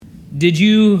Did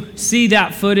you see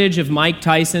that footage of Mike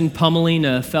Tyson pummeling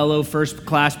a fellow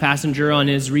first-class passenger on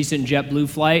his recent JetBlue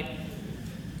flight?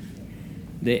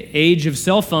 The age of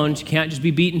cell phones, you can't just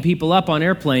be beating people up on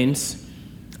airplanes.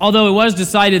 Although it was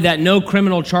decided that no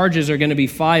criminal charges are going to be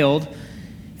filed,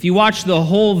 if you watch the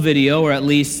whole video, or at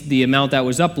least the amount that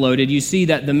was uploaded, you see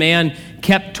that the man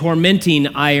kept tormenting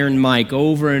Iron Mike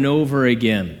over and over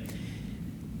again.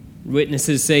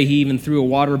 Witnesses say he even threw a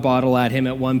water bottle at him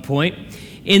at one point.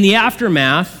 In the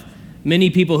aftermath,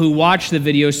 many people who watched the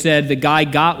video said the guy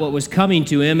got what was coming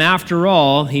to him. After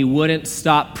all, he wouldn't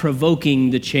stop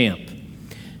provoking the champ.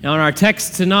 Now, in our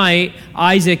text tonight,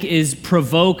 Isaac is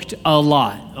provoked a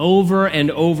lot, over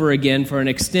and over again for an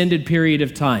extended period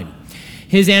of time.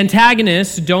 His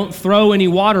antagonists don't throw any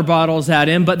water bottles at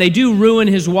him, but they do ruin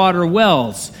his water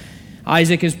wells.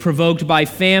 Isaac is provoked by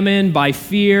famine, by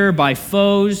fear, by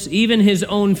foes, even his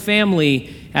own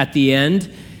family at the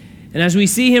end. And as we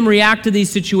see him react to these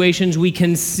situations, we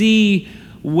can see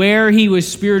where he was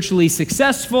spiritually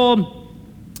successful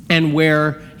and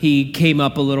where he came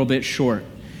up a little bit short.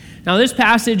 Now, this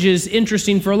passage is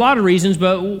interesting for a lot of reasons,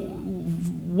 but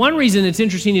one reason it's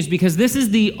interesting is because this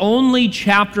is the only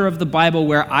chapter of the Bible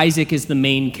where Isaac is the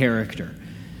main character.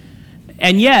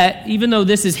 And yet, even though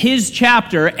this is his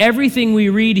chapter, everything we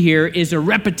read here is a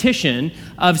repetition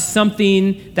of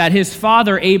something that his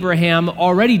father Abraham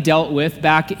already dealt with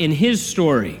back in his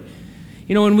story.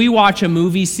 You know, when we watch a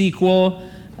movie sequel,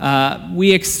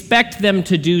 we expect them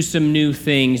to do some new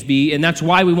things, and that's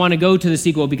why we want to go to the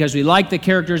sequel, because we like the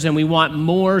characters and we want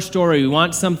more story. We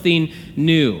want something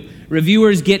new.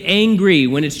 Reviewers get angry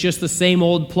when it's just the same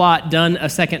old plot done a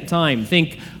second time.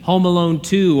 Think Home Alone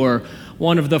 2 or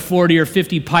one of the 40 or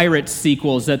 50 Pirates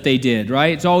sequels that they did,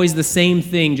 right? It's always the same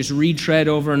thing, just retread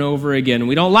over and over again. And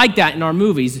we don't like that in our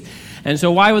movies. And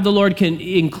so why would the Lord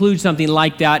include something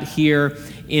like that here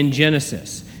in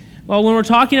Genesis? Well, when we're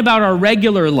talking about our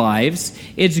regular lives,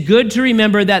 it's good to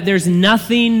remember that there's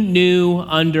nothing new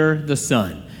under the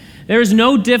sun. There is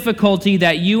no difficulty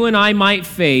that you and I might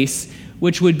face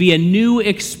which would be a new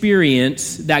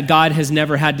experience that God has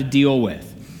never had to deal with.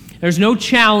 There's no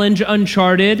challenge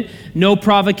uncharted, no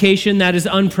provocation that is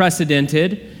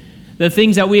unprecedented. The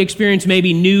things that we experience may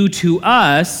be new to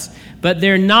us, but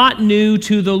they're not new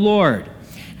to the Lord.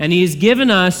 And He has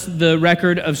given us the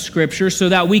record of Scripture so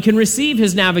that we can receive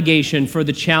His navigation for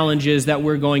the challenges that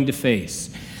we're going to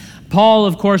face. Paul,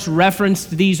 of course,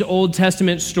 referenced these Old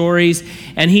Testament stories,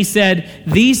 and he said,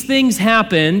 these things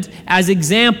happened as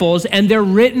examples, and they're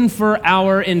written for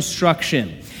our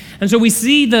instruction. And so we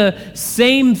see the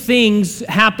same things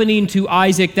happening to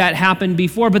Isaac that happened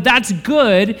before, but that's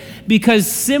good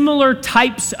because similar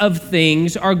types of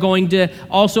things are going to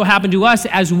also happen to us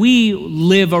as we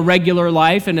live a regular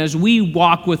life and as we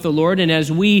walk with the Lord and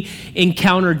as we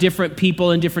encounter different people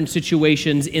in different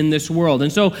situations in this world.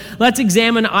 And so let's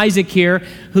examine Isaac here,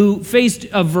 who faced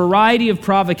a variety of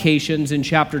provocations in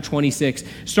chapter 26.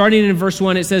 Starting in verse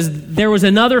 1, it says, there was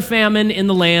another famine in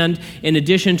the land in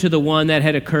addition to the one that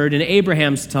had occurred in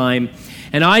Abraham's time,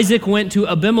 and Isaac went to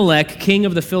Abimelech, king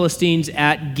of the Philistines,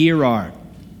 at Gerar.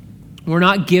 We're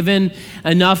not given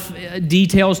enough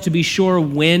details to be sure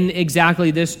when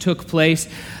exactly this took place.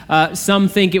 Some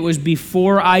think it was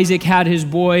before Isaac had his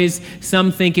boys.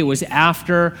 Some think it was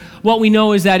after. What we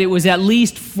know is that it was at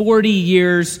least 40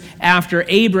 years after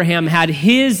Abraham had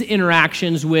his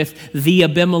interactions with the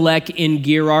Abimelech in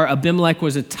Gerar. Abimelech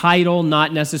was a title,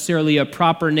 not necessarily a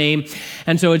proper name.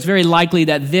 And so it's very likely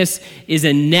that this is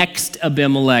a next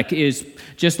Abimelech, is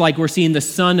just like we're seeing the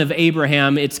son of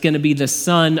Abraham, it's going to be the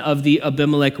son of the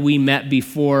Abimelech we met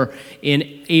before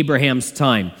in Abraham's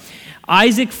time.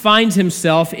 Isaac finds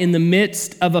himself in the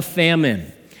midst of a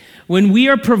famine. When we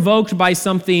are provoked by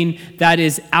something that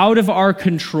is out of our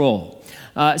control,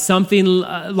 something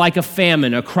like a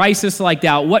famine, a crisis like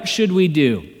that, what should we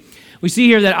do? We see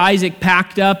here that Isaac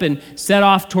packed up and set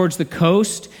off towards the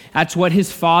coast. That's what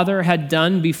his father had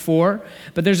done before.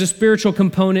 But there's a spiritual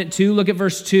component too. Look at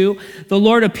verse 2. The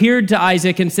Lord appeared to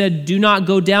Isaac and said, do not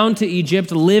go down to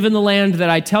Egypt. Live in the land that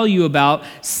I tell you about.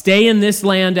 Stay in this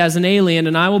land as an alien,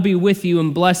 and I will be with you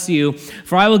and bless you.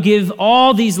 For I will give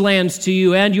all these lands to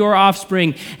you and your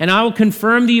offspring, and I will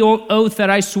confirm the oath that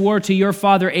I swore to your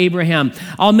father Abraham.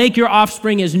 I'll make your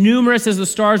offspring as numerous as the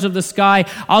stars of the sky.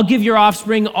 I'll give your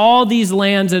offspring all these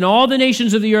lands, and all the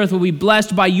nations of the earth will be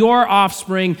blessed by your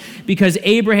offspring, because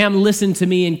Abraham listened to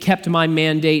me and kept my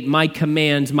mandate, my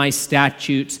commands, my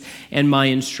statutes, and my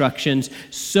instructions.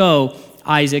 So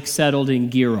Isaac settled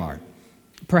in Gerar.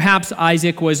 Perhaps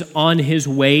Isaac was on his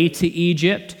way to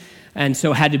Egypt and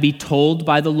so had to be told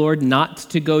by the Lord not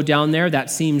to go down there. That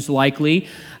seems likely.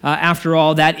 After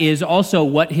all, that is also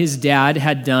what his dad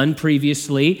had done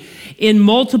previously. In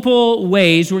multiple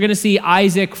ways, we're going to see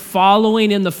Isaac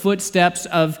following in the footsteps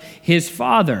of his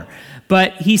father.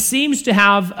 But he seems to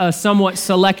have a somewhat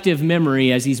selective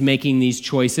memory as he's making these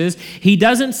choices. He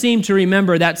doesn't seem to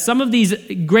remember that some of these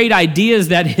great ideas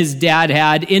that his dad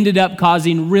had ended up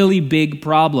causing really big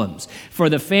problems for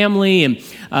the family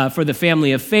and for the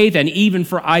family of faith and even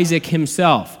for Isaac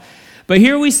himself. But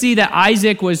here we see that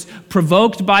Isaac was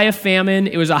provoked by a famine.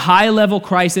 It was a high-level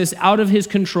crisis out of his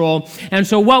control. And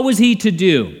so what was he to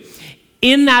do?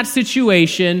 In that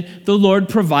situation, the Lord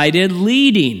provided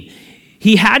leading.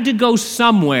 He had to go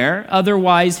somewhere,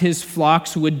 otherwise his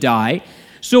flocks would die.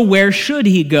 So where should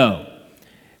he go?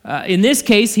 In this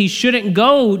case, he shouldn't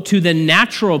go to the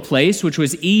natural place, which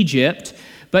was Egypt,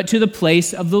 but to the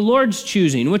place of the Lord's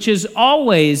choosing, which is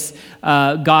always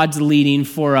God's leading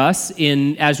for us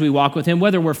as we walk with him.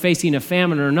 Whether we're facing a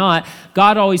famine or not,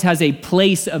 God always has a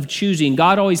place of choosing.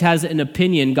 God always has an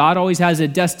opinion. God always has a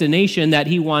destination that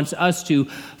he wants us to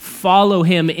follow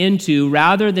him into,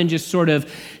 rather than just sort of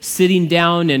sitting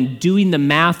down and doing the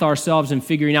math ourselves and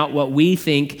figuring out what we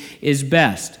think is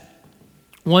best.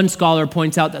 One scholar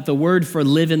points out that the word for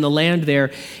live in the land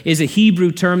there is a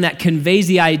Hebrew term that conveys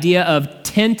the idea of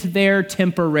tent there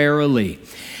temporarily.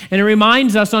 And it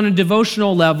reminds us on a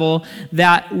devotional level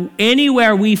that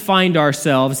anywhere we find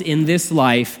ourselves in this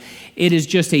life, it is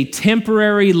just a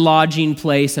temporary lodging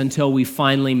place until we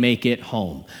finally make it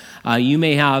home. You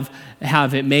may have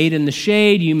it made in the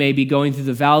shade. You may be going through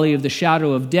the valley of the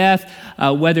shadow of death.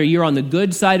 Whether you're on the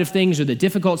good side of things or the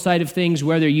difficult side of things,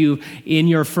 whether you in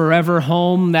your forever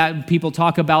home, that people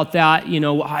talk about that.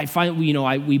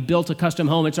 We built a custom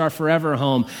home. It's our forever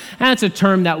home. And it's a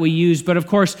term that we use, but of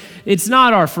course, it's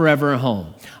not our forever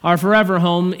home. Our forever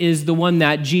home is the one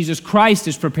that Jesus Christ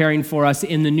is preparing for us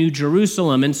in the New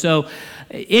Jerusalem. And so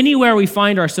anywhere we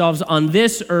find ourselves on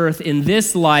this earth, in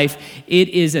this life, it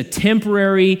is a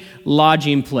temporary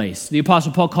lodging place. The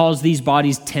Apostle Paul calls these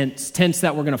bodies tents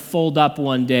that we're going to fold up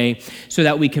one day so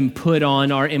that we can put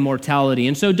on our immortality.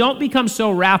 And so don't become so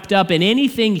wrapped up in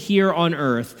anything here on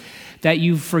earth that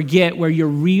you forget where your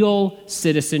real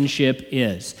citizenship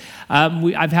is.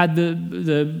 I've had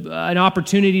an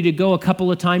opportunity to go a couple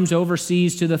of times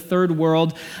overseas to the third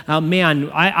world.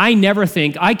 I never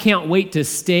think, I can't wait to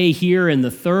stay here in the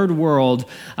third world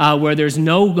where there's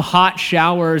no hot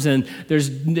showers and there's,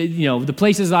 the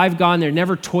places I've gone, there are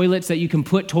never toilets that you can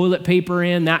put toilet paper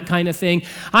in, that kind of thing.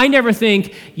 I never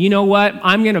think, you know what,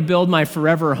 I'm going to build my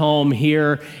forever home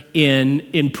here in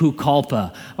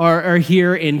Pucallpa or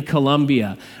here in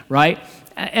Colombia, right?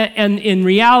 And in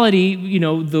reality,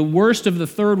 the worst of the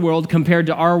third world compared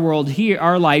to our world here,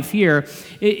 our life here,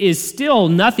 is still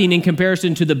nothing in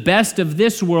comparison to the best of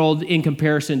this world in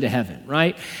comparison to heaven,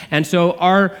 right? And so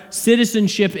our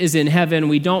citizenship is in heaven.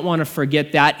 We don't want to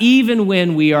forget that, even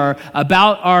when we are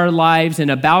about our lives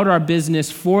and about our business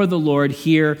for the Lord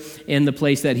here in the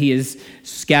place that he has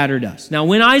scattered us. Now,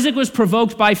 when Isaac was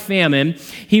provoked by famine,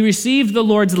 he received the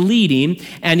Lord's leading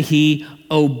and he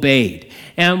obeyed.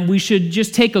 And we should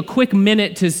just take a quick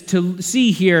minute to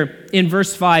see here in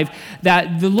verse 5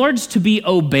 that the Lord's to be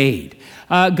obeyed.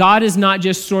 God is not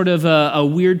just sort of a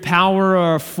weird power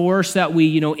or a force that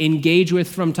we, engage with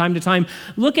from time to time.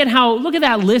 Look at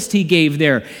that list he gave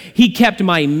there. He kept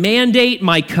my mandate,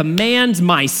 my commands,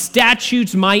 my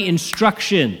statutes, my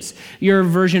instructions. Your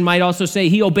version might also say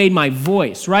he obeyed my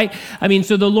voice, right?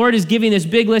 So the Lord is giving this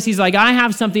big list. He's like, I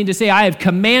have something to say. I have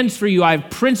commands for you. I have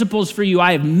principles for you.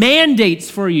 I have mandates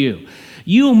for you.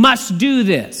 You must do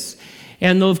this.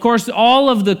 And of course, all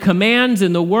of the commands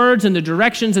and the words and the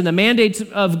directions and the mandates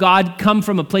of God come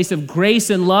from a place of grace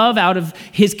and love out of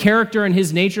his character and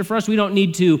his nature for us. We don't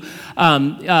need to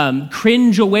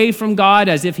cringe away from God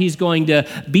as if he's going to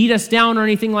beat us down or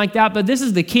anything like that. But this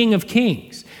is the King of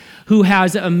Kings who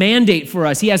has a mandate for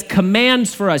us. He has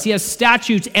commands for us. He has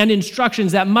statutes and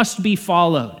instructions that must be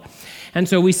followed. And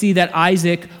so we see that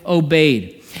Isaac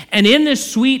obeyed. And in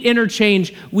this sweet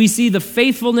interchange, we see the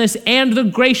faithfulness and the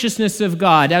graciousness of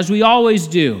God, as we always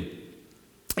do.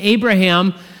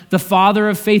 Abraham, the father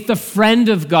of faith, the friend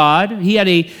of God, he had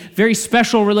a very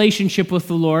special relationship with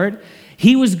the Lord.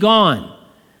 He was gone,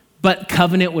 but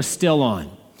covenant was still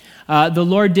on. The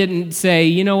Lord didn't say,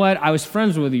 you know what, I was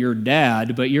friends with your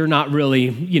dad, but you're not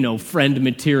really, friend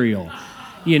material,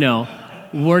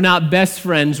 We're not best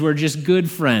friends, we're just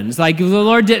good friends. Like the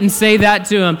Lord didn't say that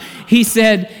to him. He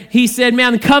said,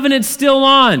 man, the covenant's still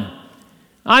on.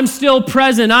 I'm still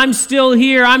present. I'm still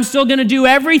here. I'm still going to do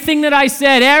everything that I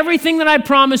said, everything that I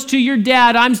promised to your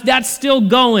dad. That's still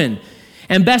going.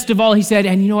 And best of all, he said,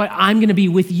 and you know what? I'm going to be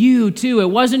with you too. It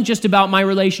wasn't just about my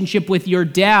relationship with your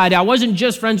dad. I wasn't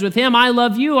just friends with him. I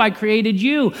love you. I created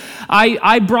you.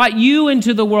 I brought you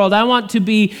into the world. I want to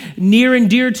be near and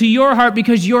dear to your heart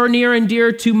because you're near and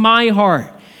dear to my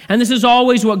heart. And this is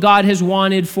always what God has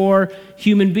wanted for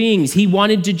human beings. He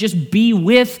wanted to just be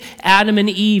with Adam and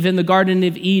Eve in the Garden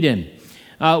of Eden.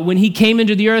 When he came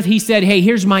into the earth, he said, hey,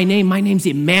 here's my name. My name's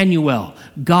Emmanuel,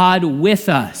 God with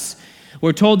us.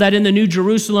 We're told that in the New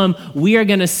Jerusalem, we are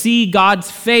going to see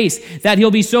God's face, that he'll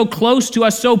be so close to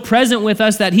us, so present with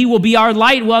us, that he will be our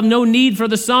light. We'll have no need for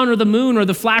the sun or the moon or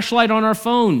the flashlight on our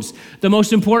phones. The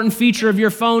most important feature of your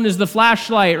phone is the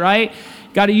flashlight, right?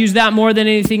 Got to use that more than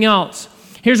anything else.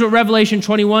 Here's what Revelation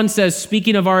 21 says,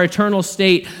 speaking of our eternal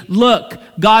state. Look,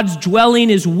 God's dwelling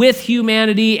is with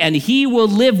humanity, and he will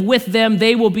live with them.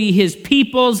 They will be his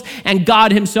peoples, and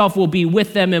God himself will be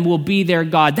with them and will be their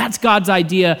God. That's God's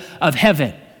idea of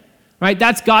heaven, right?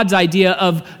 That's God's idea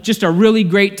of just a really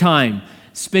great time,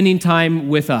 spending time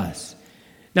with us.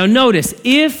 Now notice,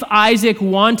 if Isaac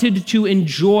wanted to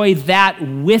enjoy that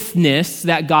witness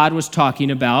that God was talking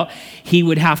about, he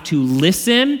would have to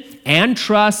listen and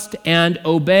trust and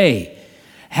obey.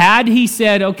 Had he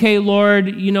said, okay, Lord,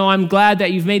 I'm glad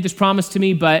that you've made this promise to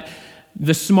me, but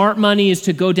the smart money is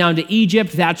to go down to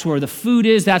Egypt. That's where the food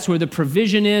is. That's where the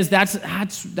provision is.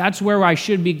 That's where I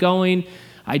should be going.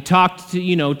 I talked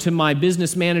to my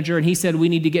business manager, and he said, we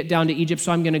need to get down to Egypt,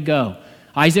 so I'm going to go.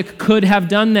 Isaac could have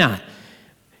done that.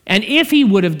 And if he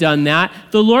would have done that,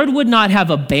 the Lord would not have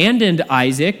abandoned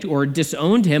Isaac or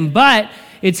disowned him, but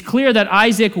it's clear that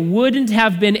Isaac wouldn't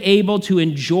have been able to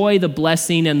enjoy the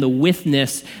blessing and the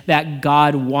witness that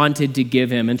God wanted to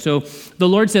give him. And so the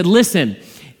Lord said, listen,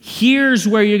 here's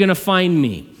where you're going to find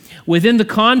me. Within the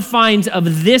confines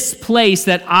of this place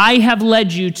that I have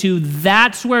led you to,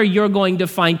 that's where you're going to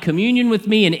find communion with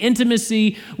me and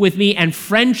intimacy with me and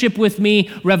friendship with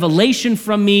me, revelation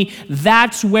from me.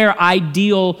 That's where I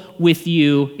deal with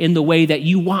you in the way that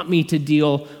you want me to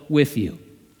deal with you.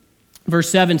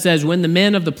 Verse 7 says, when the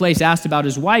men of the place asked about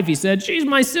his wife, he said, she's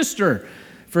my sister.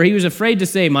 For he was afraid to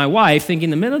say my wife,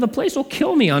 thinking the men of the place will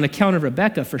kill me on account of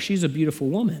Rebekah, for she's a beautiful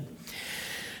woman.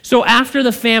 So after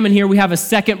the famine here, we have a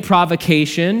second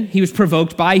provocation. He was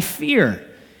provoked by fear.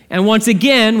 And once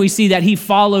again, we see that he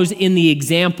follows in the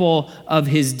example of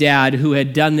his dad, who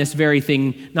had done this very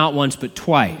thing not once but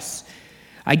twice.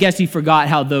 I guess he forgot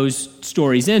how those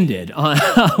stories ended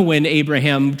when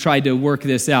Abraham tried to work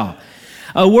this out.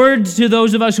 A word to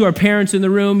those of us who are parents in the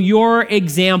room, your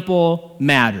example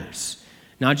matters.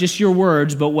 Not just your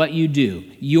words, but what you do.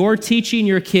 You're teaching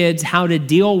your kids how to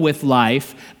deal with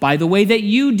life by the way that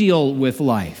you deal with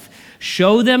life.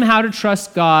 Show them how to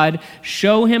trust God.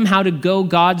 Show him how to go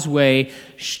God's way.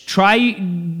 Try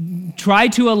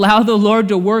to allow the Lord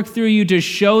to work through you to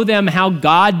show them how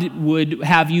God would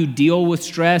have you deal with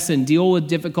stress and deal with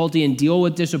difficulty and deal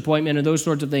with disappointment and those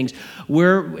sorts of things.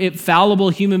 We're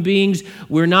fallible human beings.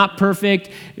 We're not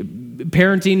perfect.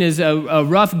 Parenting is a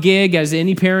rough gig, as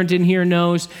any parent in here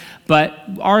knows, but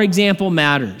our example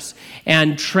matters.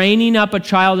 And training up a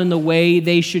child in the way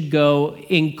they should go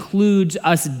includes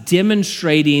us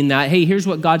demonstrating that, hey, here's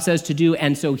what God says to do,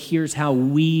 and so here's how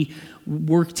we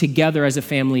work together as a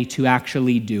family to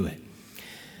actually do it.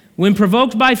 When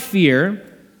provoked by fear,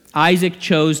 Isaac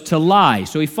chose to lie.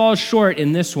 So he falls short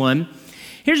in this one.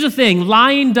 Here's the thing,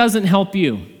 lying doesn't help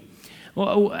you.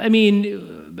 Well, I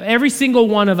mean, every single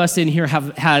one of us in here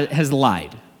has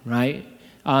lied, right?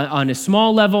 On a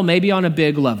small level, maybe on a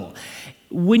big level.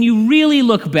 When you really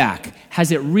look back,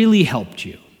 has it really helped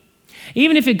you?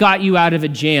 Even if it got you out of a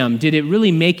jam, did it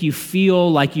really make you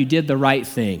feel like you did the right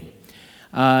thing?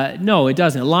 No, it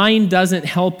doesn't. Lying doesn't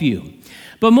help you.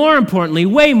 But more importantly,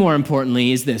 way more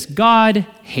importantly, is this. God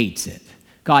hates it.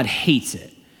 God hates it.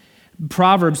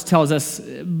 Proverbs tells us,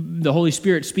 the Holy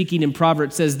Spirit speaking in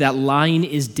Proverbs says that lying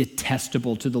is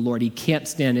detestable to the Lord. He can't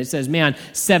stand it. It says,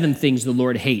 7 things the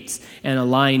Lord hates, and a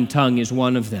lying tongue is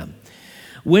one of them.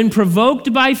 When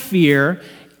provoked by fear,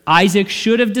 Isaac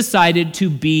should have decided to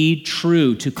be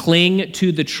true, to cling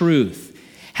to the truth.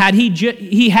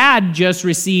 He had just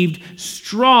received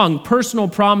strong personal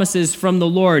promises from the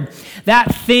Lord.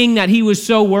 That thing that he was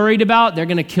so worried about, they're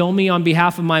going to kill me on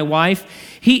behalf of my wife,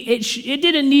 it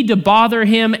didn't need to bother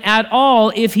him at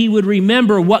all if he would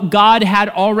remember what God had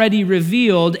already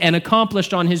revealed and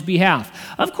accomplished on his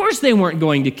behalf. Of course they weren't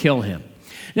going to kill him.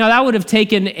 Now, that would have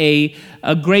taken a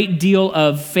great deal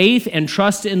of faith and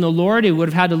trust in the Lord. It would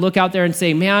have had to look out there and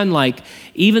say, man, like,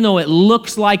 even though it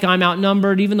looks like I'm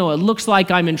outnumbered, even though it looks like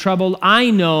I'm in trouble,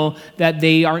 I know that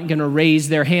they aren't going to raise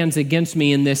their hands against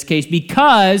me in this case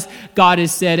because God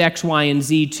has said X, Y, and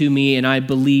Z to me, and I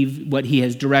believe what he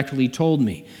has directly told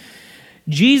me.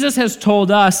 Jesus has told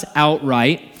us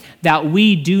outright that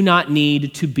we do not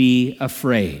need to be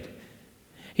afraid.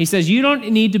 He says, you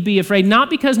don't need to be afraid, not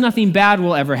because nothing bad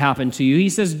will ever happen to you. He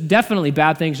says, definitely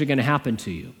bad things are going to happen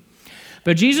to you.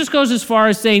 But Jesus goes as far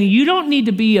as saying, you don't need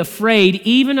to be afraid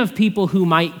even of people who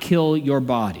might kill your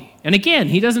body. And again,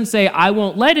 he doesn't say, I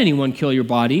won't let anyone kill your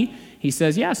body. He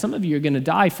says, yeah, some of you are going to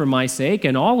die for my sake,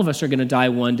 and all of us are going to die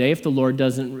one day if the Lord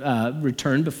doesn't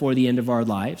return before the end of our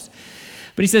lives.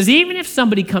 But he says, even if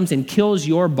somebody comes and kills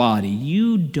your body,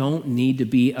 you don't need to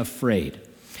be afraid.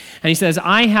 And he says,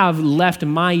 I have left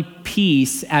my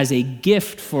peace as a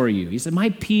gift for you. He said, my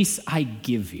peace I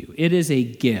give you. It is a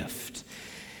gift.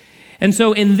 And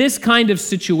so in this kind of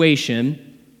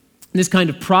situation, this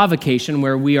kind of provocation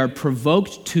where we are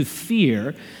provoked to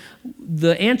fear,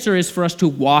 the answer is for us to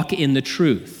walk in the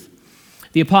truth.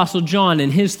 The Apostle John,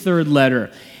 in his third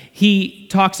letter, he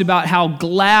talks about how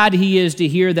glad he is to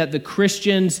hear that the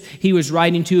Christians he was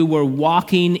writing to were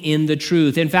walking in the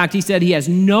truth. In fact, he said he has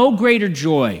no greater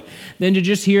joy than to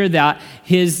just hear that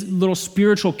his little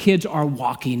spiritual kids are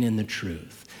walking in the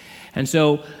truth. And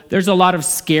so there's a lot of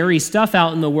scary stuff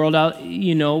out in the world,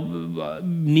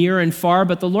 near and far,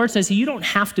 but the Lord says, you don't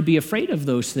have to be afraid of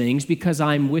those things because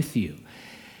I'm with you.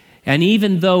 And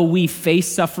even though we face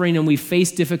suffering and we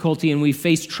face difficulty and we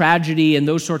face tragedy and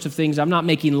those sorts of things, I'm not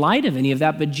making light of any of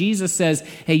that, but Jesus says,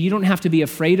 hey, you don't have to be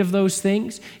afraid of those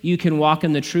things. You can walk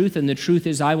in the truth, and the truth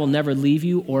is I will never leave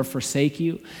you or forsake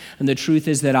you. And the truth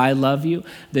is that I love you.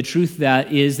 The truth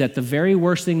that is that the very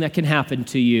worst thing that can happen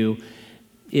to you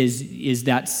is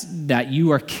that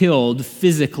you are killed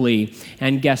physically.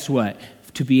 And guess what?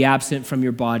 To be absent from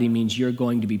your body means you're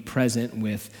going to be present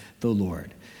with the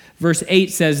Lord. Verse 8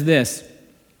 says this,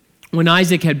 when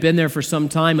Isaac had been there for some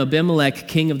time, Abimelech,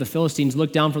 king of the Philistines,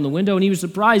 looked down from the window, and he was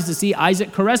surprised to see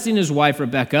Isaac caressing his wife,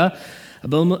 Rebekah.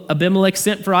 Abimelech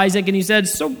sent for Isaac, and he said,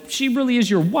 so she really is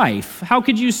your wife. How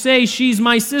could you say she's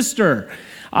my sister?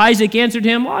 Isaac answered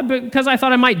him, well, because I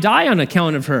thought I might die on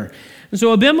account of her. And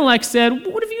so Abimelech said,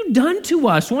 what have you done to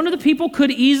us? One of the people could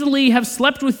easily have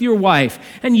slept with your wife,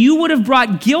 and you would have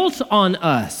brought guilt on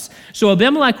us. So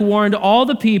Abimelech warned all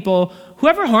the people,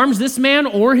 whoever harms this man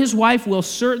or his wife will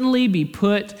certainly be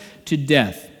put to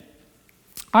death.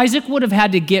 Isaac would have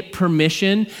had to get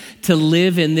permission to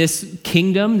live in this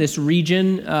kingdom, this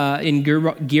region in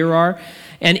Gerar.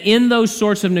 And in those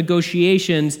sorts of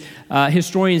negotiations,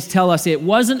 historians tell us it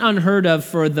wasn't unheard of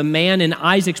for the man in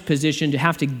Isaac's position to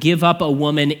have to give up a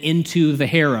woman into the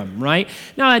harem, right?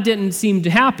 Now, that didn't seem to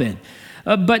happen.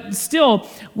 But still,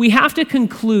 we have to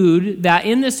conclude that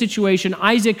in this situation,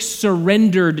 Isaac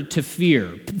surrendered to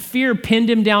fear. Fear pinned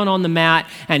him down on the mat,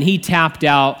 and he tapped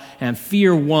out, and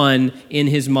fear won in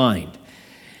his mind.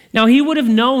 Now, he would have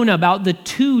known about the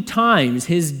 2 times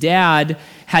his dad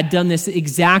had done this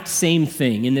exact same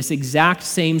thing, in this exact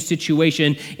same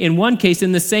situation, in one case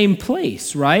in the same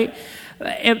place, right?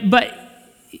 But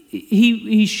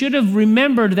he should have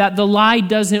remembered that the lie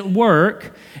doesn't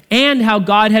work, and how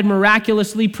God had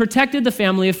miraculously protected the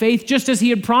family of faith just as he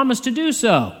had promised to do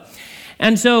so.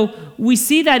 And so we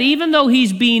see that even though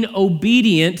he's being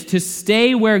obedient to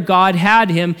stay where God had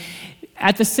him,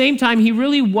 at the same time, he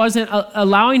really wasn't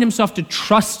allowing himself to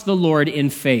trust the Lord in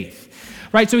faith.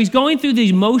 Right? So he's going through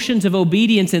these motions of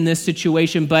obedience in this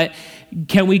situation, but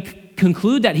can we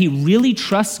conclude that he really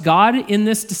trusts God in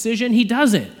this decision? He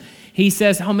doesn't. He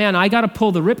says, oh man, I got to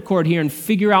pull the ripcord here and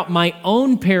figure out my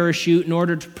own parachute in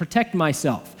order to protect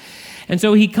myself. And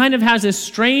so he kind of has this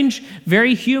strange,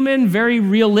 very human, very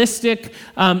realistic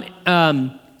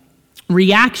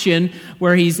reaction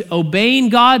where he's obeying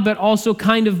God, but also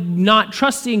kind of not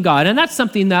trusting God. And that's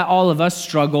something that all of us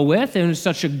struggle with. And it's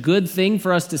such a good thing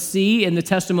for us to see in the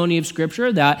testimony of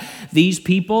Scripture that these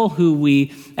people who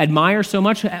we admire so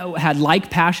much had like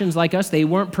passions like us. They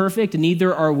weren't perfect, and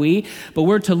neither are we. But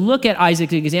we're to look at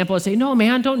Isaac's example and say, no,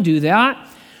 man, don't do that.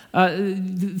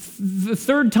 The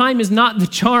third time is not the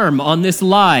charm on this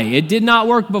lie. It did not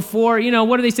work before.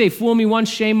 What do they say? Fool me once,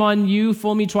 shame on you.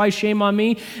 Fool me twice, shame on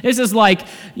me. This is like,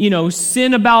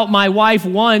 sin about my wife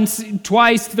once,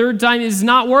 twice, third time is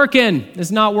not working. It's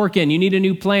not working. You need a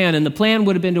new plan. And the plan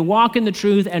would have been to walk in the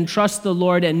truth and trust the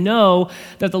Lord and know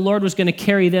that the Lord was going to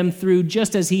carry them through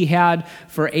just as he had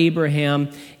for Abraham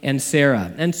and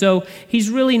Sarah. And so he's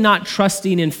really not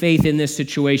trusting in faith in this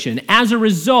situation. As a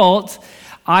result,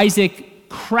 Isaac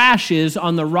crashes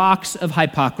on the rocks of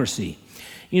hypocrisy.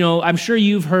 I'm sure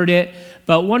you've heard it,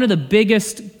 but one of the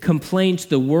biggest complaints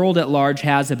the world at large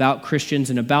has about Christians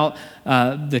and about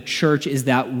the church is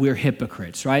that we're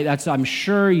hypocrites, right? I'm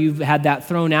sure you've had that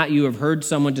thrown at you, have heard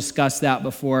someone discuss that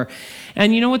before.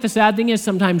 And you know what the sad thing is?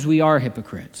 Sometimes we are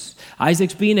hypocrites.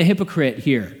 Isaac's being a hypocrite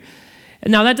here.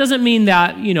 Now, that doesn't mean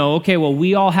that,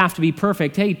 we all have to be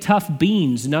perfect. Hey, tough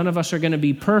beans. None of us are going to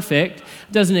be perfect.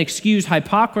 It doesn't excuse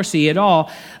hypocrisy at all.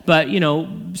 But,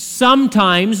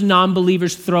 sometimes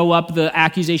non-believers throw up the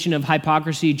accusation of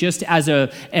hypocrisy just as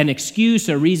an excuse,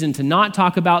 a reason to not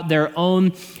talk about their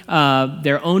own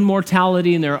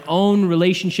mortality and their own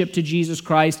relationship to Jesus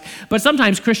Christ. But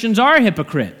sometimes Christians are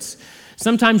hypocrites.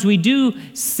 Sometimes we do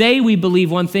say we believe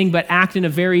one thing, but act in a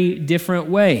very different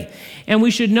way. And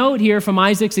we should note here from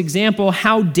Isaac's example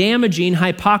how damaging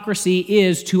hypocrisy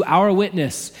is to our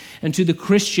witness and to the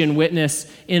Christian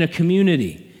witness in a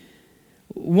community.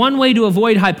 One way to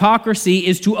avoid hypocrisy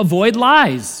is to avoid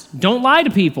lies. Don't lie to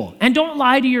people, and don't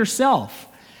lie to yourself.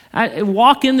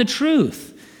 Walk in the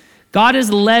truth. God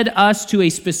has led us to a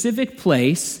specific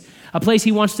place, a place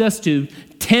he wants us to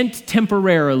tent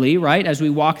temporarily, right, as we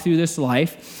walk through this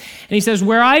life. And he says,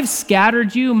 where I've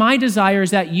scattered you, my desire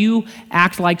is that you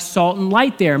act like salt and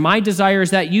light there. My desire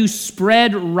is that you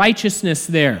spread righteousness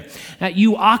there, that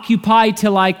you occupy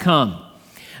till I come.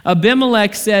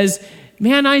 Abimelech says,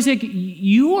 man, Isaac,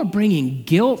 you are bringing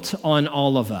guilt on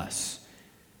all of us.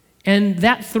 And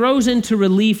that throws into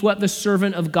relief what the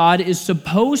servant of God is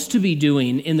supposed to be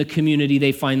doing in the community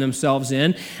they find themselves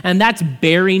in. And that's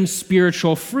bearing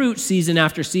spiritual fruit season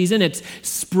after season. It's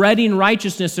spreading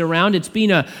righteousness around. It's being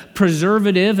a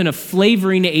preservative and a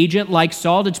flavoring agent like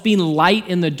salt. It's being light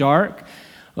in the dark.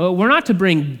 We're not to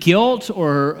bring guilt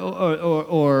or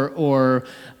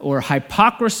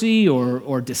hypocrisy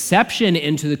or deception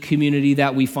into the community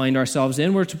that we find ourselves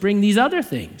in. We're to bring these other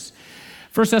things.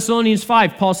 1 Thessalonians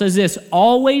 5, Paul says this,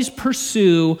 always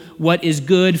pursue what is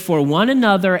good for one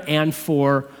another and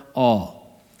for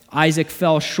all. Isaac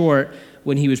fell short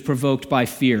when he was provoked by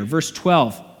fear. Verse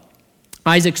 12,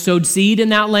 Isaac sowed seed in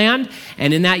that land,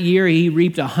 and in that year he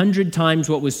reaped 100 times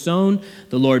what was sown.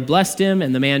 The Lord blessed him,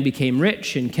 and the man became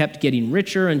rich and kept getting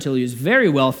richer until he was very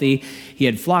wealthy. He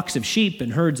had flocks of sheep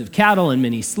and herds of cattle and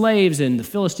many slaves, and the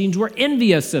Philistines were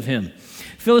envious of him.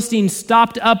 Philistines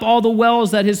stopped up all the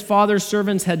wells that his father's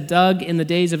servants had dug in the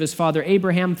days of his father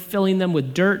Abraham, filling them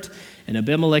with dirt. And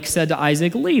Abimelech said to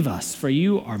Isaac, leave us, for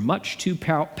you are much too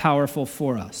powerful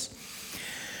for us.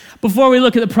 Before we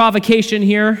look at the provocation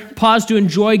here, pause to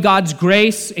enjoy God's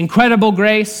grace, incredible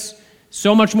grace,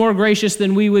 so much more gracious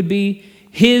than we would be.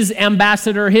 His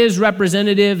ambassador, his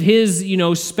representative, his,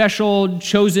 special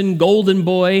chosen golden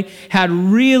boy had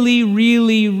really,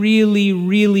 really, really,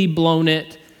 really blown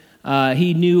it.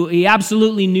 He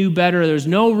absolutely knew better. There's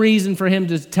no reason for him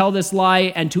to tell this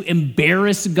lie and to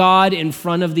embarrass God in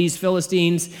front of these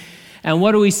Philistines. And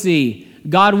what do we see?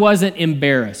 God wasn't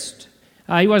embarrassed.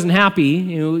 He wasn't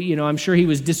happy. I'm sure he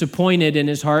was disappointed in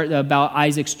his heart about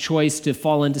Isaac's choice to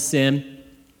fall into sin.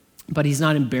 But he's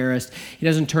not embarrassed. He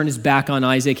doesn't turn his back on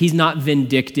Isaac. He's not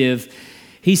vindictive.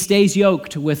 He stays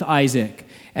yoked with Isaac.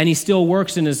 And he still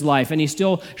works in his life, and he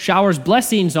still showers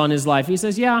blessings on his life. He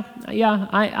says,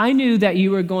 I knew that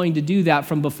you were going to do that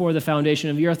from before the foundation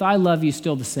of the earth. I love you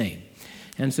still the same.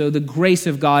 And so the grace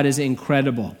of God is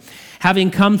incredible.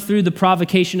 Having come through the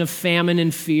provocation of famine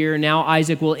and fear, now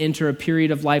Isaac will enter a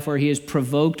period of life where he is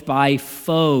provoked by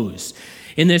foes.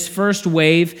 In this first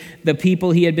wave, the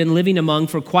people he had been living among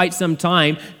for quite some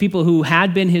time, people who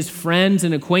had been his friends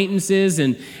and acquaintances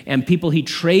and people he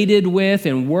traded with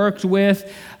and worked with,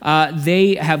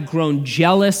 they have grown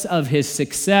jealous of his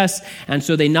success. And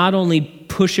so they not only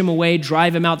push him away,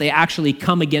 drive him out, they actually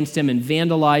come against him and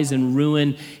vandalize and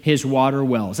ruin his water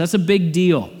wells. That's a big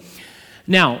deal.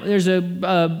 Now, there's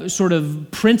a sort of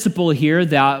principle here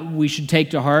that we should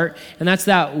take to heart, and that's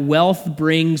that wealth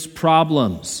brings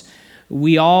problems.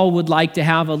 We all would like to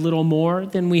have a little more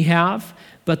than we have,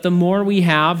 but the more we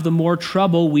have, the more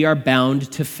trouble we are bound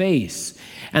to face.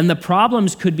 And the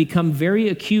problems could become very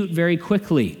acute very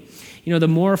quickly. The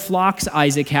more flocks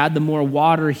Isaac had, the more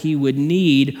water he would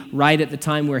need right at the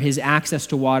time where his access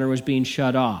to water was being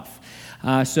shut off.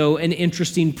 So an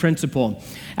interesting principle.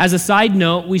 As a side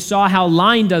note, we saw how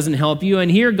lying doesn't help you,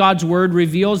 and here God's word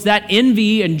reveals that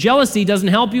envy and jealousy doesn't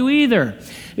help you either.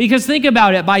 Because think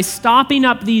about it, by stopping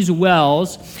up these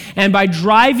wells and by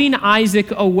driving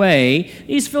Isaac away,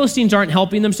 these Philistines aren't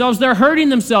helping themselves, they're hurting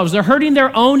themselves. They're hurting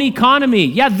their own economy.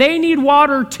 Yeah, they need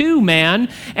water too, man.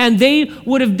 And they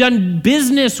would have done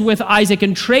business with Isaac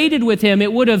and traded with him.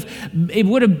 It would have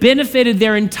benefited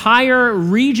their entire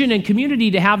region and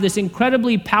community to have this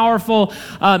incredibly powerful,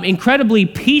 incredibly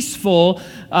peaceful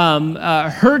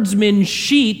herdsman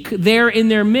sheik there in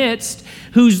their midst,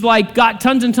 who's like got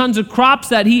tons and tons of crops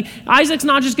that Isaac's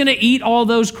not just going to eat all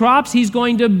those crops, he's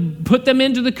going to put them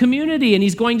into the community and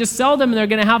he's going to sell them and they're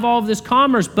going to have all of this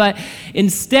commerce. But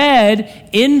instead,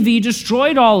 envy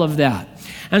destroyed all of that.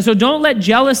 And so don't let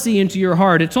jealousy into your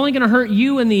heart. It's only going to hurt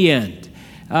you in the end.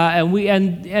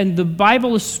 And the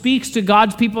Bible speaks to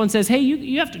God's people and says, hey,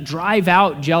 you have to drive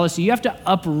out jealousy. You have to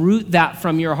uproot that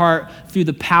from your heart through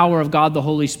the power of God, the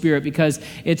Holy Spirit, because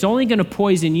it's only going to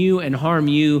poison you and harm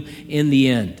you in the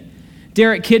end.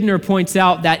 Derek Kidner points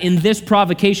out that in this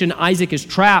provocation, Isaac is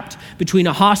trapped between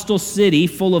a hostile city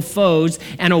full of foes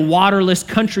and a waterless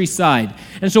countryside.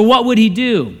 And so what would he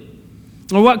do?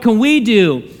 Or what can we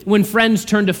do when friends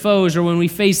turn to foes or when we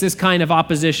face this kind of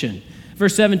opposition?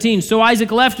 Verse 17, so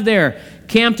Isaac left there,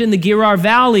 camped in the Gerar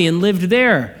Valley, and lived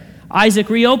there. Isaac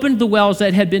reopened the wells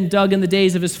that had been dug in the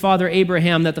days of his father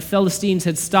Abraham that the Philistines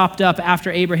had stopped up after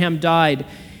Abraham died.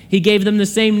 He gave them the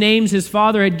same names his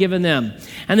father had given them.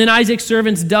 And then Isaac's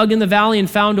servants dug in the valley and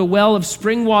found a well of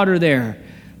spring water there.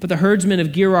 But the herdsmen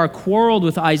of Gerar quarreled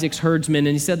with Isaac's herdsmen,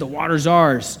 and he said, the water's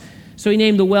ours. So he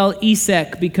named the well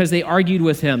Esek because they argued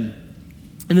with him.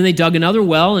 And then they dug another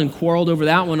well and quarreled over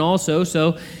that one also,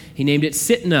 so he named it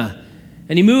Sitnah.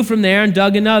 And he moved from there and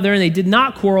dug another, and they did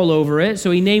not quarrel over it. So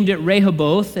he named it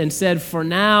Rehoboth and said, for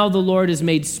now the Lord has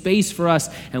made space for us,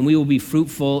 and we will be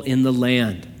fruitful in the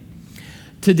land.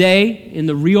 Today, in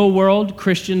the real world,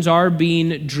 Christians are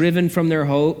being driven from their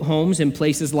homes in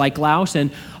places like Laos.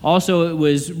 And also it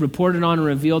was reported on and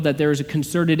revealed that there is a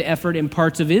concerted effort in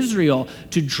parts of Israel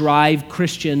to drive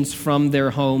Christians from their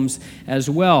homes as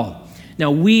well. Now,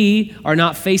 we are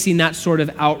not facing that sort of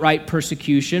outright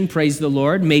persecution, praise the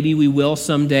Lord. Maybe we will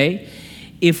someday.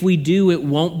 If we do, it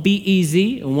won't be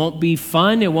easy, it won't be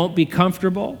fun, it won't be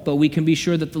comfortable, but we can be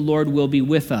sure that the Lord will be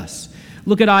with us.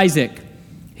 Look at Isaac.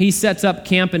 He sets up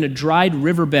camp in a dried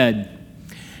riverbed.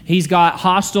 He's got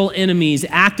hostile enemies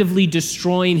actively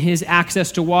destroying his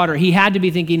access to water. He had to be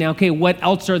thinking, okay, what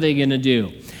else are they going to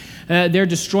do? They're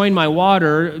destroying my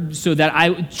water so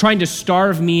that trying to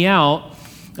starve me out.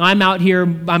 I'm out here,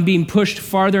 I'm being pushed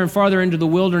farther and farther into the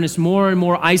wilderness, more and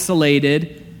more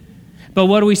isolated. But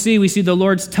what do we see? We see the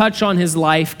Lord's touch on his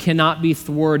life cannot be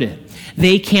thwarted.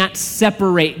 They can't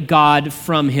separate God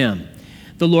from him.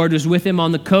 The Lord was with him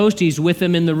on the coast. He's with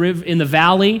him in the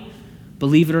valley.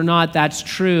 Believe it or not, that's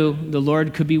true. The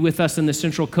Lord could be with us in the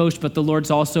Central Coast, but the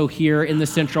Lord's also here in the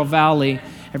Central Valley.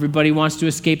 Everybody wants to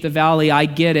escape the valley. I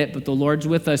get it, but the Lord's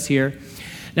with us here.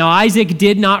 Now, Isaac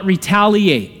did not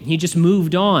retaliate. He just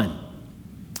moved on.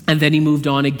 And then he moved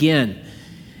on again.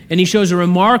 And he shows a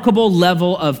remarkable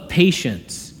level of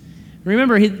patience.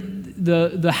 Remember,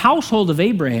 the household of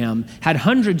Abraham had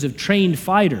hundreds of trained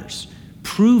fighters,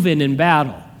 proven in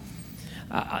battle.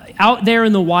 Out there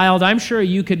in the wild, I'm sure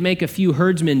you could make a few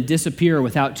herdsmen disappear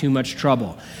without too much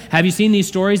trouble. Have you seen these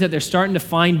stories that they're starting to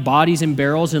find bodies in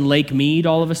barrels in Lake Mead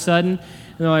all of a sudden?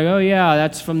 And they're like, oh yeah,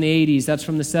 that's from the 80s, that's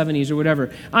from the 70s or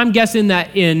whatever. I'm guessing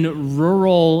that in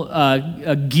rural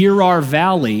Gerar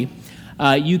Valley,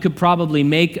 you could probably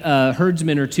make a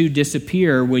herdsman or two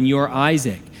disappear when you're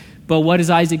Isaac. But what does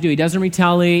Isaac do? He doesn't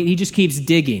retaliate, he just keeps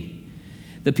digging.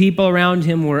 The people around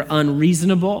him were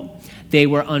unreasonable, they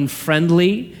were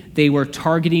unfriendly, they were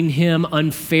targeting him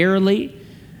unfairly.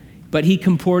 But he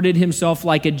comported himself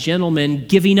like a gentleman,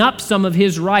 giving up some of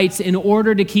his rights in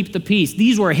order to keep the peace.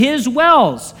 These were his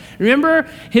wells. Remember,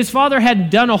 his father had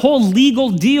done a whole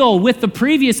legal deal with the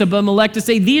previous Abimelech to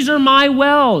say, these are my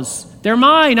wells. They're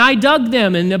mine. I dug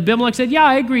them. And Abimelech said, yeah,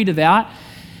 I agree to that.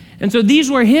 And so these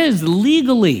were his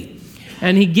legally.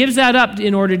 And he gives that up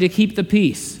in order to keep the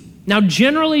peace. Now,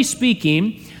 generally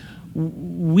speaking,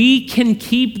 we can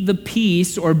keep the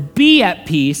peace or be at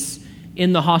peace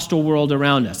in the hostile world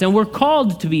around us. And we're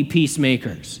called to be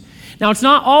peacemakers. Now, it's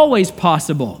not always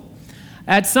possible.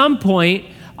 At some point,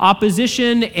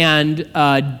 opposition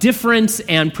and difference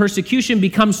and persecution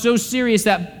become so serious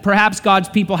that perhaps God's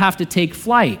people have to take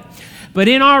flight. But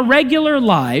in our regular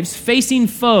lives, facing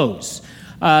foes,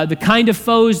 the kind of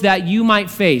foes that you might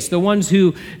face, the ones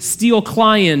who steal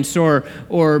clients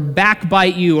or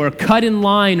backbite you or cut in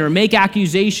line or make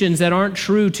accusations that aren't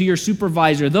true to your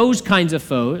supervisor, those kinds of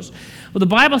foes. Well, the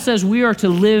Bible says we are to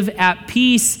live at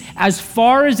peace as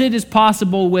far as it is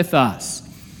possible with us.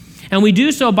 And we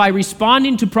do so by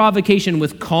responding to provocation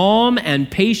with calm and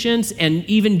patience and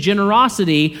even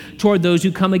generosity toward those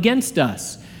who come against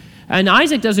us. And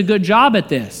Isaac does a good job at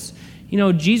this. You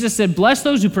know, Jesus said, bless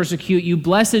those who persecute you,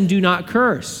 bless and do not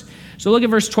curse. So look at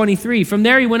verse 23. From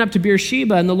there he went up to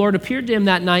Beersheba, and the Lord appeared to him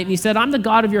that night, and he said, I'm the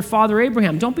God of your father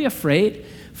Abraham. Don't be afraid,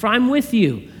 for I'm with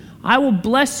you. I will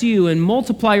bless you and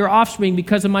multiply your offspring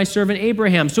because of my servant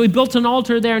Abraham. So he built an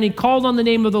altar there, and he called on the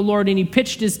name of the Lord, and he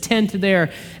pitched his tent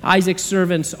there. Isaac's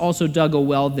servants also dug a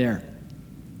well there.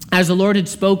 As the Lord had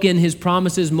spoken his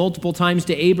promises multiple times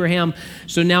to Abraham,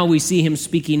 so now we see him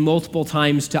speaking multiple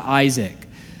times to Isaac.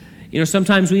 You know,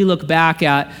 sometimes we look back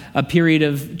at a period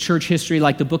of church history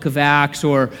like the book of Acts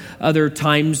or other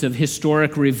times of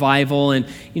historic revival, and,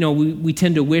 you know, we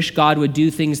tend to wish God would do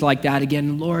things like that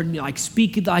again. Lord, like,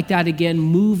 speak like that again,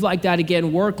 move like that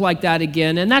again, work like that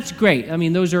again, and that's great. I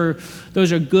mean, those are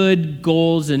good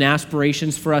goals and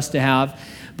aspirations for us to have.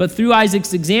 But through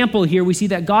Isaac's example here, we see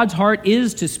that God's heart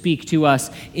is to speak to us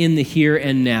in the here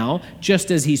and now, just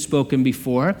as he's spoken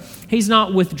before. He's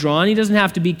not withdrawn. He doesn't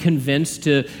have to be convinced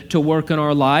to work in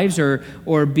our lives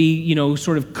or be, you know,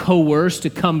 sort of coerced to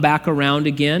come back around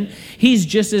again. He's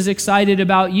just as excited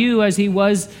about you as he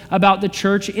was about the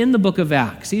church in the book of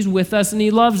Acts. He's with us and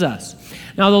he loves us.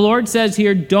 Now, the Lord says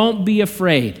here, don't be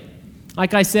afraid.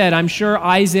 Like I said, I'm sure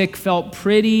Isaac felt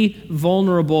pretty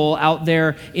vulnerable out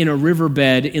there in a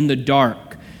riverbed in the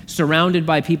dark, surrounded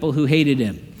by people who hated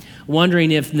him,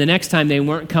 wondering if the next time they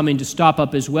weren't coming to stop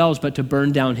up his wells, but to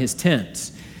burn down his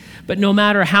tents. But no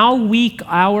matter how weak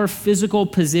our physical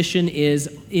position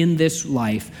is in this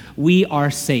life, we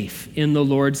are safe in the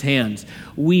Lord's hands.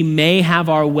 We may have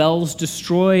our wells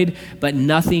destroyed, but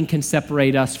nothing can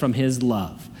separate us from his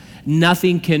love.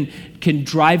 Nothing can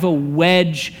drive a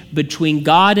wedge between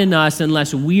God and us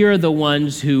unless we are the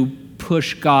ones who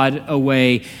push God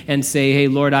away and say, hey,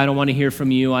 Lord, I don't want to hear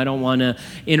from you. I don't want to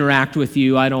interact with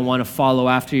you. I don't want to follow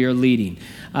after your leading.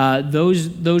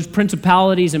 Those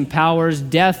principalities and powers,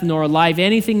 death nor life,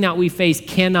 anything that we face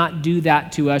cannot do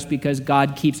that to us because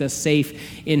God keeps us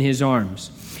safe in his arms.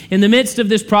 In the midst of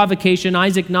this provocation,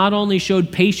 Isaac not only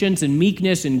showed patience and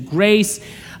meekness and grace,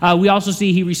 we also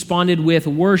see he responded with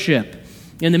worship.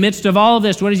 In the midst of all of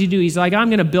this, what does he do? He's like, I'm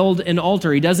going to build an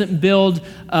altar. He doesn't build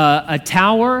a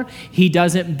tower. He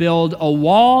doesn't build a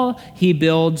wall. He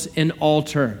builds an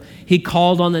altar. He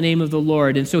called on the name of the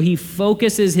Lord. And so he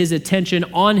focuses his attention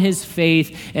on his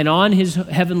faith and on his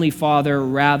heavenly Father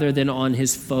rather than on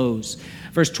his foes.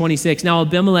 Verse 26, now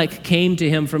Abimelech came to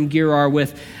him from Gerar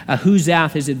with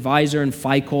Ahuzath, his advisor, and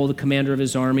Phicol, the commander of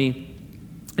his army.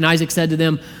 And Isaac said to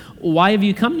them, why have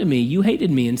you come to me? You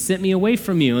hated me and sent me away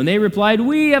from you. And they replied,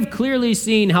 we have clearly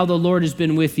seen how the Lord has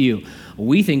been with you.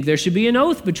 We think there should be an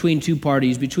oath between two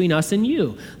parties, between us and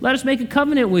you. Let us make a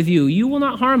covenant with you. You will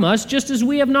not harm us, just as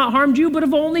we have not harmed you, but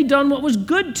have only done what was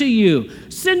good to you,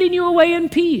 sending you away in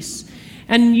peace.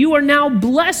 And you are now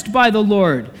blessed by the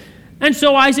Lord. And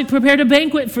so Isaac prepared a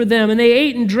banquet for them, and they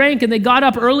ate and drank, and they got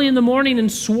up early in the morning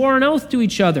and swore an oath to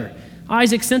each other.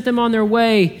 Isaac sent them on their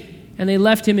way, and they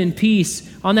left him in peace.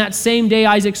 On that same day,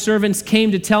 Isaac's servants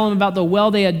came to tell him about the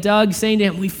well they had dug, saying to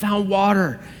him, we found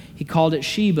water. He called it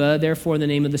Sheba. Therefore, the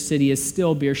name of the city is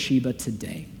still Beersheba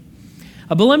today.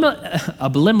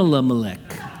 Abimelech.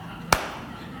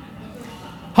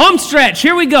 Home stretch.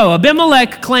 Here we go.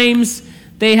 Abimelech claims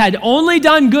they had only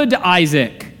done good to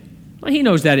Isaac. Well, he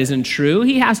knows that isn't true.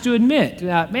 He has to admit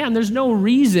that, man, there's no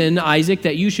reason, Isaac,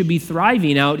 that you should be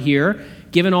thriving out here,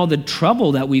 given all the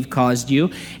trouble that we've caused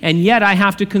you, and yet I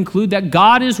have to conclude that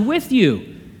God is with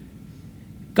you.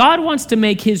 God wants to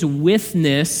make his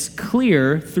withness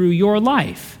clear through your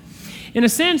life. In a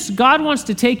sense, God wants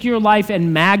to take your life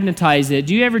and magnetize it.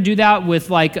 Do you ever do that with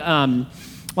like a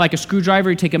screwdriver?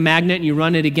 You take a magnet and you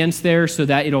run it against there so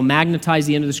that it'll magnetize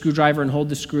the end of the screwdriver and hold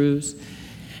the screws.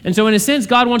 And so in a sense,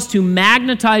 God wants to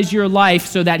magnetize your life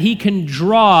so that he can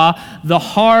draw the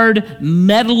hard,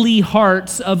 metally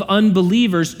hearts of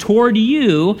unbelievers toward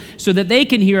you so that they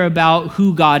can hear about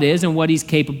who God is and what he's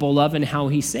capable of and how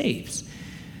he saves.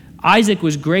 Isaac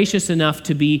was gracious enough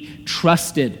to be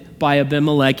trusted by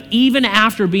Abimelech, even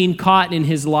after being caught in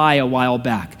his lie a while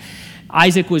back.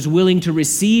 Isaac was willing to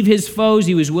receive his foes.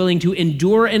 He was willing to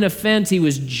endure an offense. He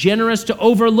was generous to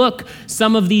overlook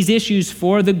some of these issues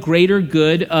for the greater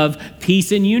good of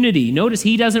peace and unity. Notice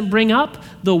he doesn't bring up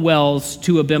the wells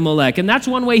to Abimelech, and that's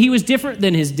one way he was different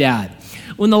than his dad.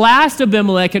 When the last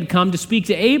Abimelech had come to speak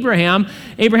to Abraham,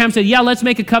 Abraham said, yeah, let's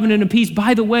make a covenant of peace.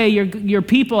 By the way, your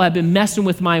people have been messing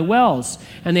with my wells,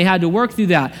 and they had to work through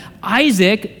that.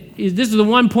 Isaac, this is the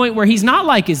one point where he's not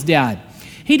like his dad.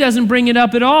 He doesn't bring it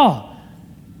up at all.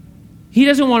 He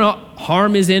doesn't want to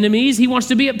harm his enemies. He wants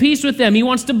to be at peace with them. He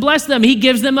wants to bless them. He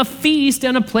gives them a feast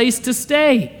and a place to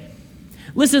stay.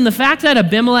 Listen, the fact that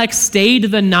Abimelech stayed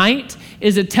the night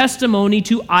is a testimony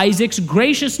to Isaac's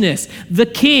graciousness. The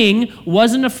king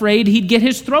wasn't afraid he'd get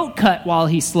his throat cut while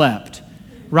he slept,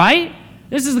 right?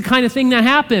 This is the kind of thing that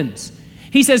happens.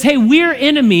 He says, hey, we're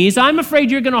enemies. I'm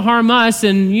afraid you're going to harm us,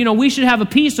 and, we should have a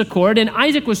peace accord. And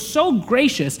Isaac was so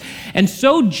gracious and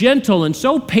so gentle and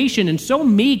so patient and so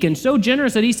meek and so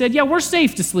generous that he said, yeah, we're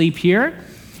safe to sleep here.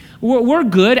 We're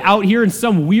good out here in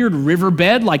some weird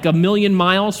riverbed like a million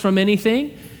miles from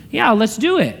anything. Yeah, let's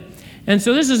do it. And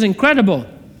so this is incredible.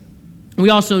 We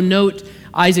also note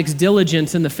Isaac's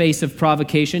diligence in the face of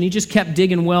provocation. He just kept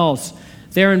digging wells.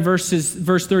 There in verse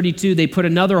 32, they put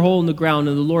another hole in the ground,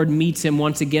 and the Lord meets him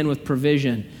once again with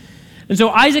provision. And so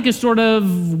Isaac is sort of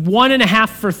 1.5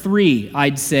 for 3,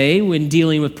 I'd say, when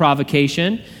dealing with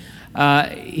provocation.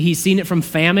 He's seen it from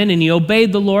famine, and he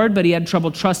obeyed the Lord, but he had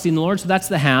trouble trusting the Lord, so that's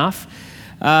the half.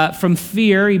 From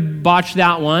fear, he botched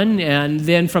that one, and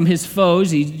then from his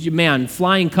foes,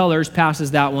 flying colors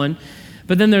passes that one.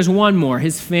 But then there's one more,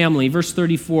 his family. Verse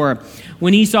 34,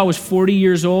 when Esau was 40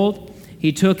 years old,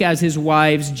 he took as his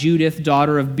wives Judith,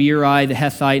 daughter of Beeri the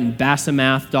Hethite, and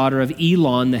Basemath, daughter of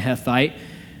Elon the Hethite.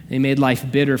 They made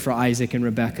life bitter for Isaac and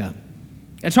Rebekah.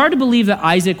 It's hard to believe that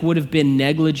Isaac would have been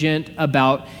negligent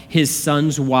about his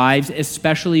son's wives,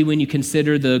 especially when you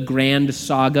consider the grand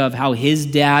saga of how his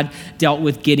dad dealt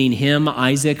with getting him,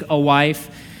 Isaac, a wife.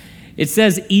 It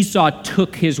says Esau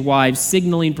took his wives,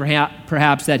 signaling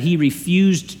perhaps that he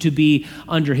refused to be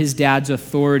under his dad's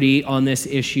authority on this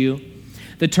issue.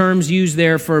 The terms used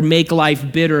there for make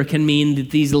life bitter can mean that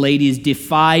these ladies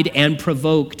defied and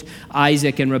provoked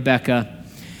Isaac and Rebekah.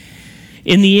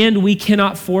 In the end, we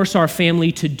cannot force our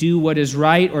family to do what is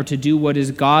right or to do what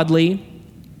is godly,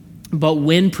 but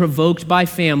when provoked by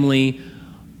family,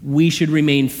 we should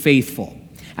remain faithful.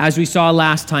 As we saw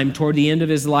last time, toward the end of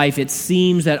his life, it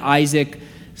seems that Isaac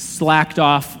slacked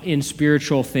off in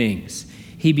spiritual things.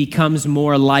 He becomes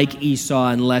more like Esau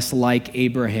and less like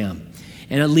Abraham,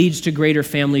 and it leads to greater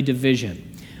family division.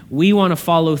 We want to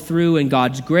follow through in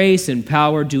God's grace and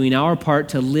power, doing our part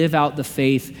to live out the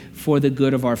faith for the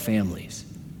good of our families.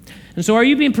 And so are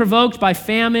you being provoked by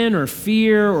famine or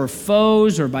fear or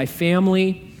foes or by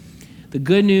family? The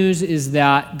good news is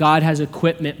that God has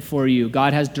equipment for you.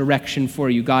 God has direction for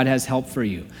you. God has help for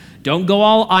you. Don't go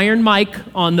all Iron Mike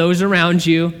on those around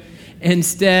you.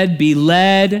 Instead, be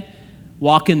led,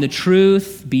 walk in the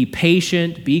truth, be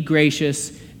patient, be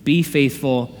gracious, be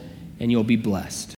faithful, and you'll be blessed.